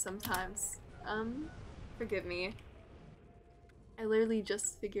dummy sometimes. Forgive me. I literally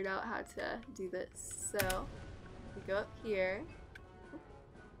just figured out how to do this. So, we go up here.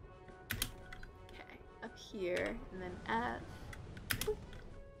 Okay, up here, and then F.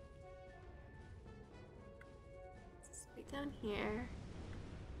 down here.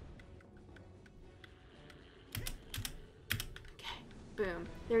 Okay, boom.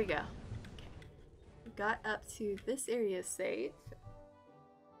 There we go. Okay. We got up to this area safe.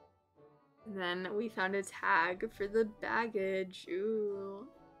 And then we found a tag for the baggage. Ooh.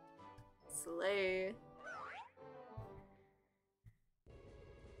 Slay.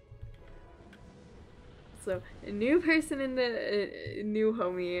 So, a new person in the new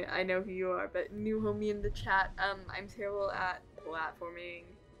homie, I know who you are, but new homie in the chat. I'm terrible at platforming.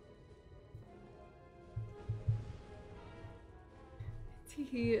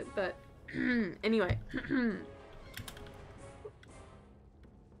 But anyway, let's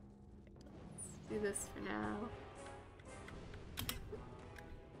do this for now.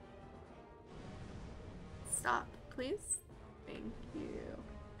 Stop, please. Thank you.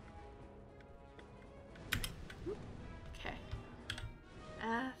 Okay.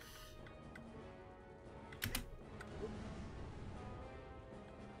 F.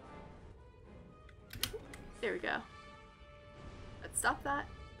 There we go. Let's stop that,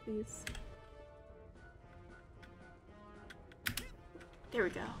 please. There we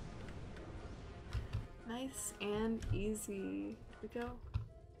go. Nice and easy. Where do we go?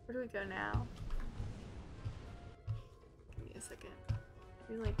 Where do we go now? Give me a second.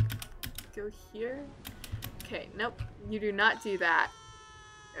 Can we like go here? Okay, nope. You do not do that.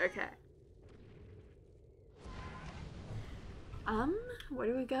 Okay. Where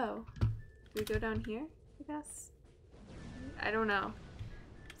do we go? Do we go down here, I guess? I don't know.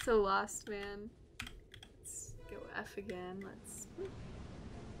 So lost, man. Let's go F again. Let's... Boop.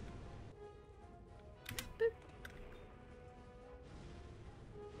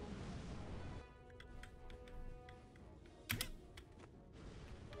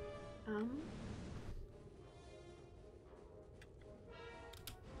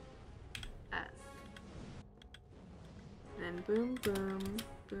 F. And then boom, boom,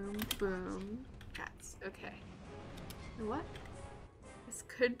 boom, boom. Cats. Okay. You know what? This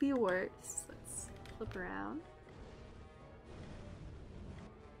could be worse. Let's flip around.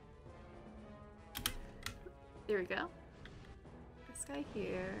 There we go. This guy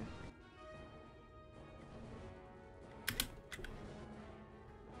here.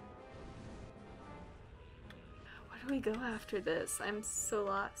 Where do we go after this? I'm so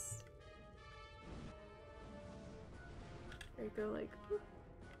lost. There we go, like, whoop.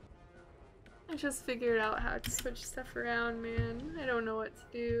 I just figured out how to switch stuff around, man. I don't know what to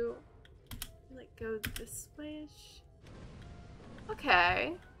do. Like, go this way-ish.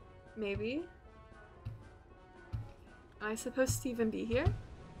 Okay. Maybe. Am I supposed to even be here?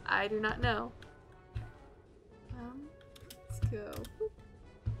 I do not know. Let's go. Whoop.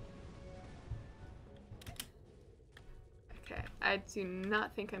 Okay, I do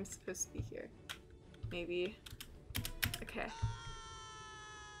not think I'm supposed to be here. Maybe. Okay.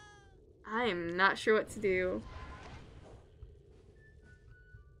 I'm not sure what to do.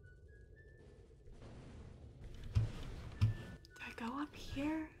 Do I go up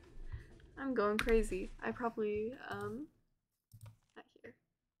here? I'm going crazy. I probably, not here.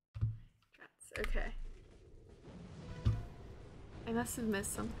 Rats. Okay. I must have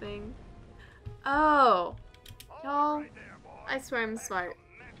missed something. Oh! Y'all, I swear I'm smart.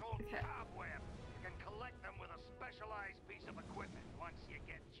 Okay. You can collect them with a specialized piece of equipment once you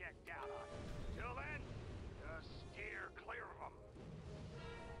get checked out on it. Till then, just steer clear of them.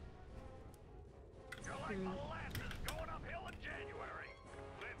 You're like molasses going uphill in January.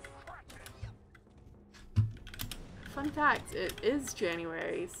 Live crutches. Fun fact, it is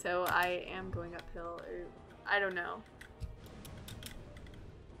January, so I am going uphill, or I don't know.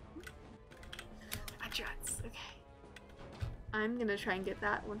 Rats. Okay. I'm gonna try and get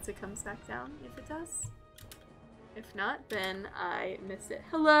that once it comes back down, if it does. If not, then I miss it.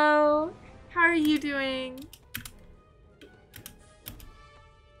 Hello! How are you doing?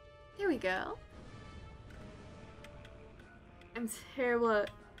 There we go. I'm terrible at...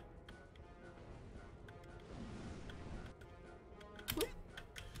 Okay.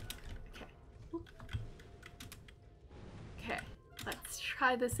 Okay. Let's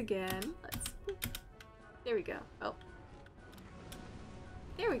try this again. Let's... There we go. Oh.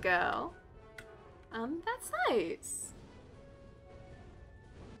 There we go. That's nice.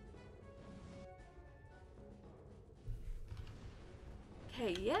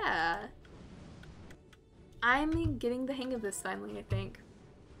 Okay, yeah. I'm getting the hang of this finally, I think.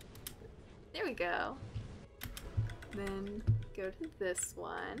 There we go. Then go to this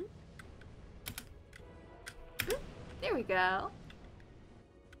one. Ooh, there we go.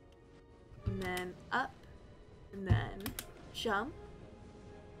 And then up. And then jump.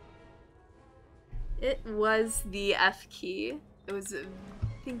 It was the F key. It was.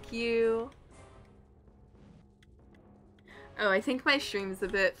 Thank you. Oh, I think my stream's a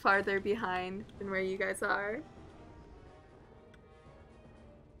bit farther behind than where you guys are.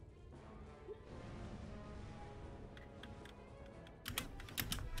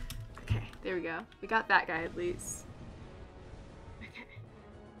 Okay, there we go. We got that guy at least. Okay.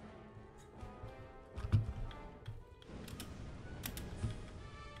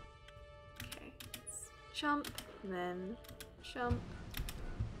 Okay, let's jump, and then jump,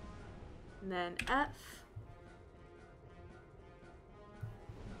 and then F.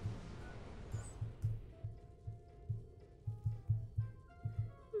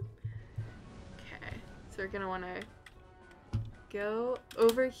 Okay, so we're gonna want to go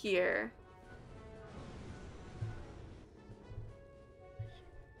over here.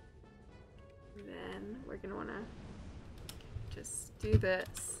 Then we're gonna want to just do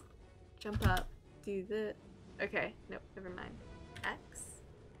this. Jump up, do this. Okay, nope, never mind. X.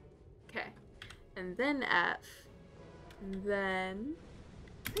 Okay, and then F. And then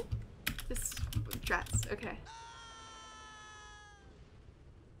just dress. Okay.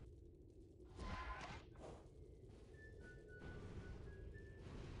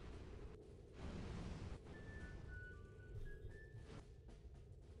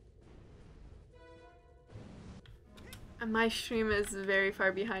 And my stream is very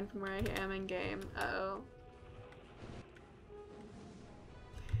far behind from where I am in game. Uh-oh.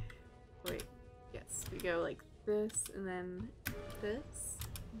 Wait. Yes, we go like this, and then this,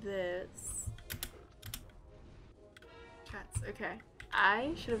 this. Chats. Okay.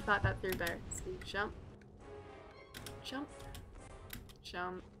 I should have thought that through better. So we jump, jump,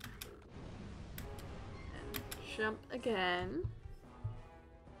 jump, and jump again.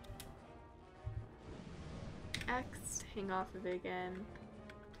 X, hang off of it again.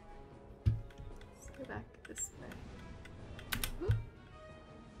 Let's go back this way. Whoop.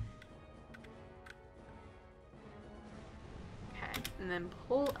 Okay, and then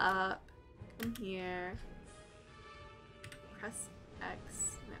pull up, come here, press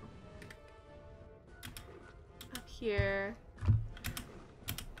X, no. Up here,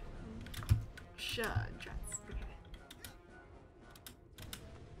 dress.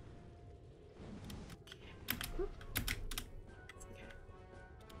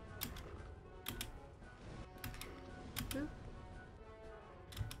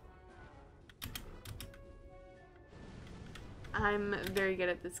 I'm very good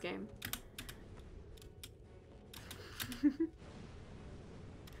at this game.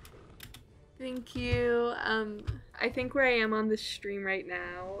 Thank you. I think where I am on the stream right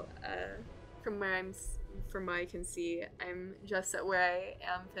now, from what I can see, I'm just at where I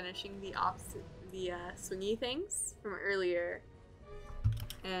am finishing the swingy things from earlier,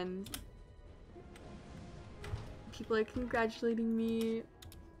 and people are congratulating me.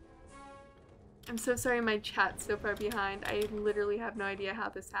 I'm so sorry my chat's so far behind. I literally have no idea how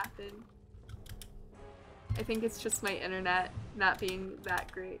this happened. I think it's just my internet not being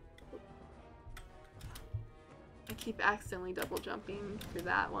that great. I keep accidentally double jumping for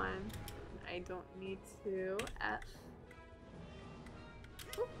that one. I don't need to. F.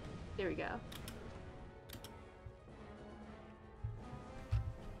 Ooh, there we go.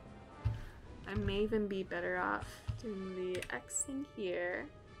 I may even be better off doing the X thing here.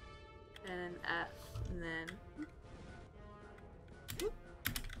 And F, and then whoop.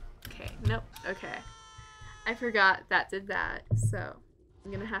 Okay, nope, okay. I forgot that did that, so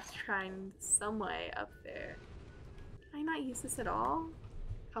I'm gonna have to try and some way up there. Can I not use this at all?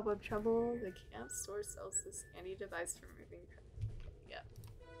 Cobweb Trouble, the camp store sells this handy device for moving. Okay, yep.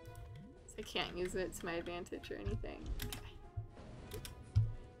 So I can't use it to my advantage or anything. Okay.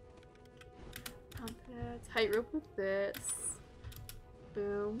 Pump it. Tightrope with this.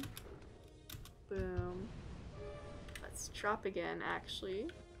 Boom. Boom. Let's drop again, actually.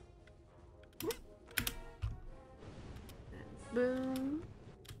 Whoop. And boom.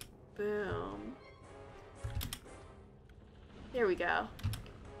 Boom. There we go.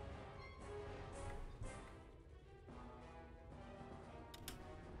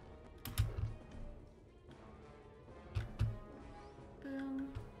 Boom.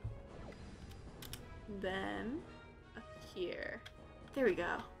 Then up here. There we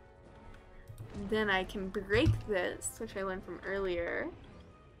go. Then I can break this, which I learned from earlier.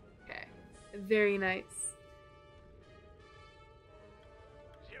 Okay, very nice.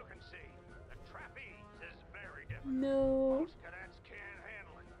 As you can see, the trapeze is very difficult. No. Most cadets can't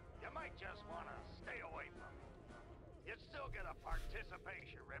handle it. You might just want to stay away from it. You'd still get a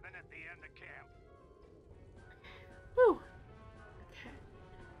participation ribbon at the end of camp. Whew. Okay.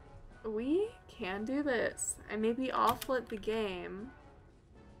 We can do this. I may be awful at the game.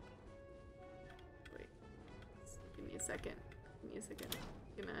 Wait. Give me a second. Give me a second.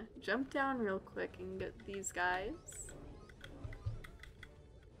 I'm gonna jump down real quick and get these guys.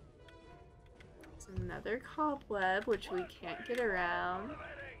 There's another cobweb, which we can't get around.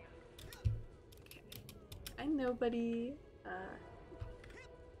 Okay. I nobody.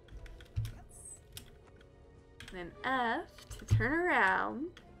 And then F to turn around.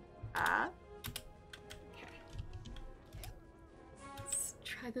 Okay. Let's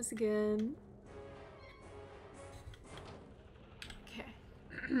try this again. Okay.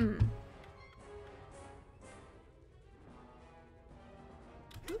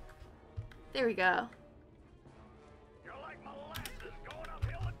 There we go. You're like molasses going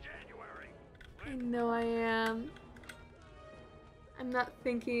uphill in January. I know I am. I'm not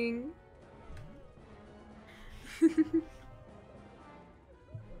thinking.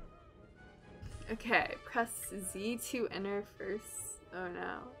 Okay, press Z to enter first. Oh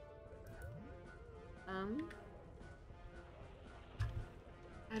no.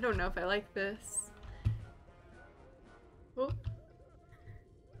 I don't know if I like this. Oh.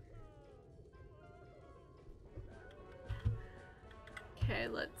 Okay,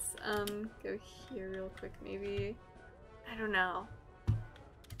 let's go here real quick maybe. I don't know.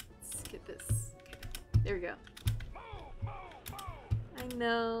 Let's get this. Okay, there we go. I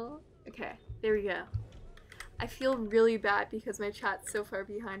know. Okay, there we go. I feel really bad because my chat's so far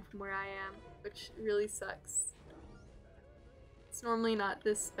behind from where I am, which really sucks. It's normally not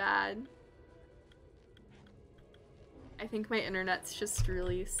this bad. I think my internet's just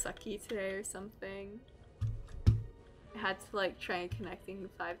really sucky today or something. I had to like try connecting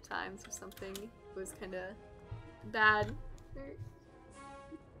 5 times or something. It was kind of bad.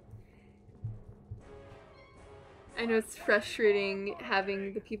 I know it's frustrating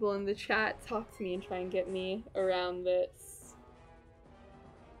having the people in the chat talk to me and try and get me around this.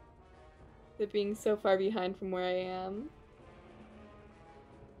 They're being so far behind from where I am.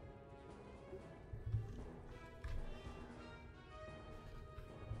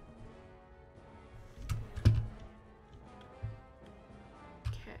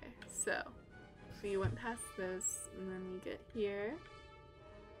 Okay, so we went past this and then we get here.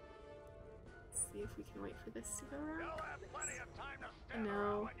 See if we can wait for this to go around. I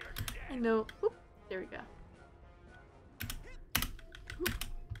know. I know. Oop, there we go. Oop.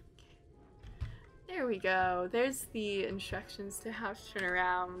 There we go. There's the instructions to how to turn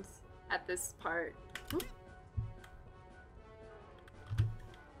around at this part. Oop.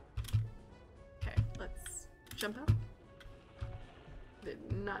 Okay, let's jump up. Did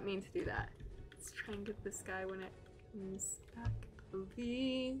not mean to do that. Let's try and get this guy when it comes back.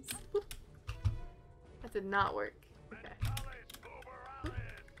 Please. Oop. That did not work. Okay. Oop.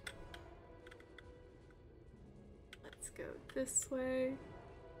 Let's go this way.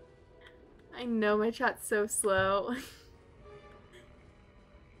 I know my chat's so slow.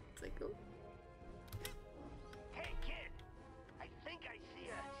 It's like, oh. Hey kid, I think I see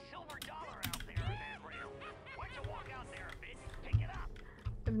a silver dollar out there on that rail. Why don't you walk out there a bit and pick it up?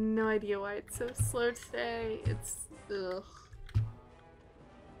 I have no idea why it's so slow today. It's ugh.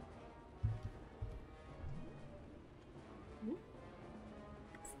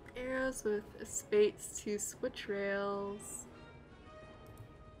 Arrows with spates to switch rails.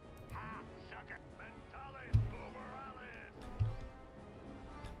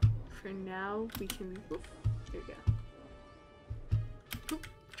 For now, we can. Oof, there we go. Oop,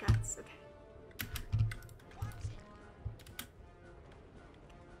 tracks. Okay.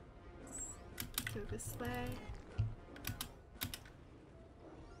 Let's go this way.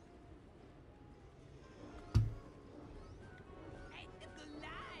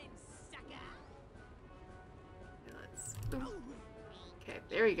 Okay,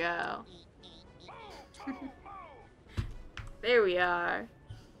 there we go. There we are.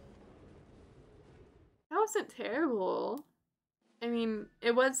 That wasn't terrible. I mean,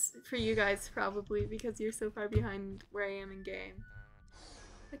 it was for you guys probably because you're so far behind where I am in game.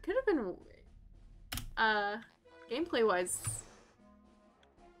 It could have been, gameplay wise,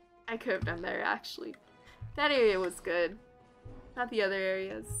 I could have done better actually. That area was good, not the other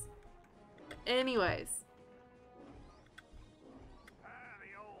areas. Anyways.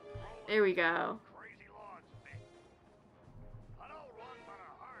 There we go.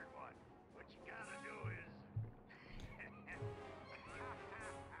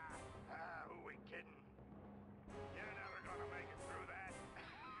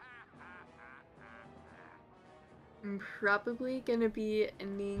 I'm probably gonna be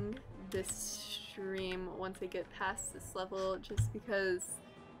ending this stream once I get past this level just because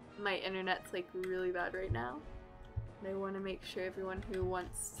my internet's like really bad right now. And I want to make sure everyone who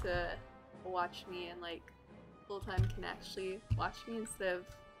wants to watch me and like full time can actually watch me instead of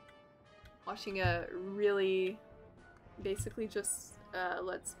watching a really basically just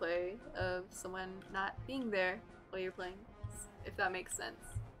let's play of someone not being there while you're playing, if that makes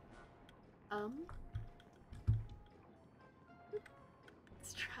sense.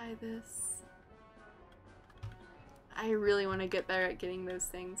 Let's try this. I really want to get better at getting those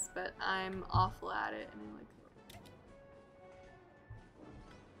things, but I'm awful at it, and I'm like,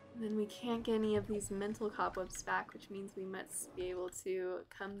 and then we can't get any of these mental cobwebs back, which means we must be able to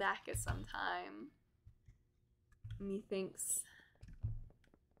come back at some time. Methinks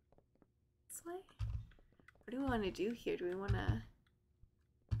this way? What do we want to do here? Do we want to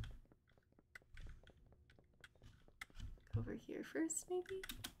go over here first, maybe?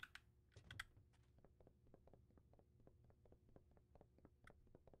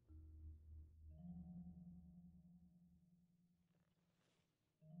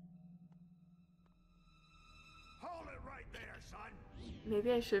 Hold it right there, son.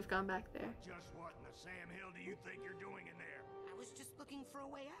 Maybe I should have gone back there. Just what in the Sam Hill do you think you're doing in there? I was just looking for a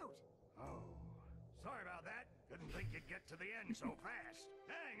way out. Oh, sorry about that. Didn't think you'd get to the end so fast.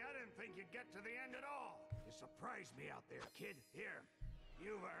 Dang, I didn't think you'd get to the end at all. You surprised me out there, kid. Here,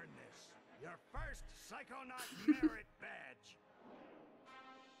 you've earned this. Your first Psychonaut merit badge.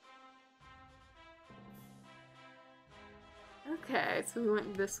 Okay, so we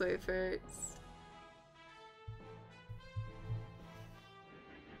went this way first.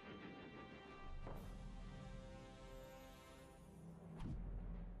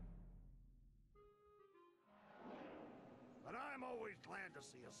 But I'm always glad to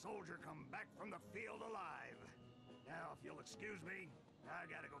see a soldier come back from the field alive. Now, if you'll excuse me, I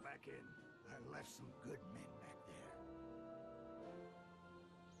gotta go back in. I left some good men back there.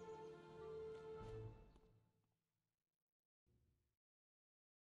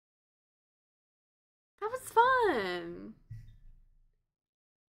 That was fun!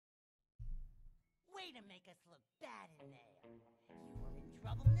 Way to make us look bad in there. You are in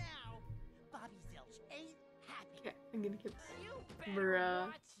trouble now. Bobby Zilch ain't happy. Okay, I'm gonna get You better Bruh.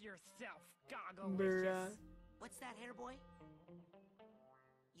 watch yourself, Goggle. Bruh. What's that, hair boy?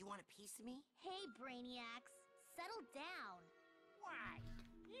 You want a piece of me? Hey, Brainiacs, settle down. Why?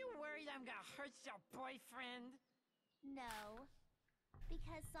 You worried I'm gonna hurt your boyfriend? No,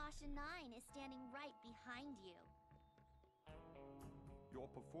 because Sasha 9 is standing right behind you. Your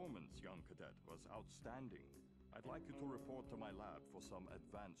performance, young cadet, was outstanding. I'd like you to report to my lab for some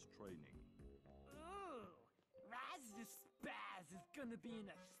advanced training. Ooh, Raz the Spaz is gonna be in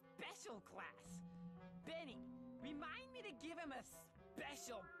a special class. Benny, remind me to give him a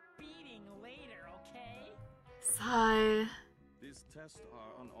special beating later, okay? Sigh. These tests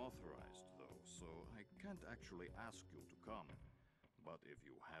are unauthorized, though, so I can't actually ask you to come. But if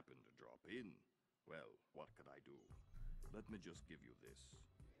you happen to drop in, well, what could I do? Let me just give you this.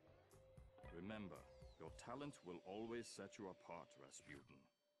 Remember, your talent will always set you apart, Rasputin.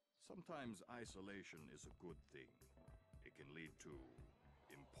 Sometimes isolation is a good thing. It can lead to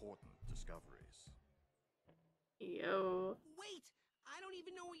important discoveries. Yo. Wait! I don't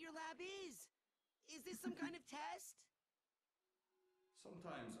even know what your lab is! Is this some kind of test?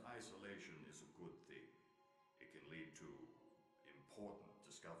 Sometimes isolation is a good thing. It can lead to important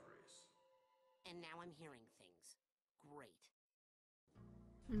discoveries. And now I'm hearing things. Great.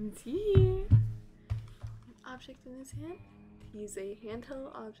 See? An object in his hand? Use a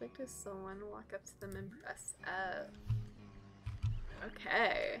handheld object as someone, walk up to them and press F.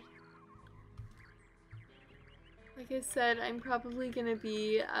 Okay. Like I said, I'm probably gonna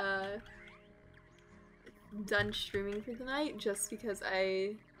be done streaming for the night just because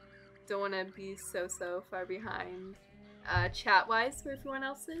I don't want to be so far behind chat-wise where everyone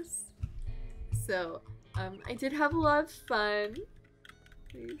else is. So, I did have a lot of fun.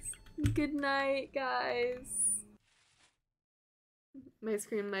 Please. Good night, guys. My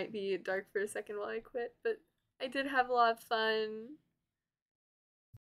screen might be dark for a second while I quit, but I did have a lot of fun.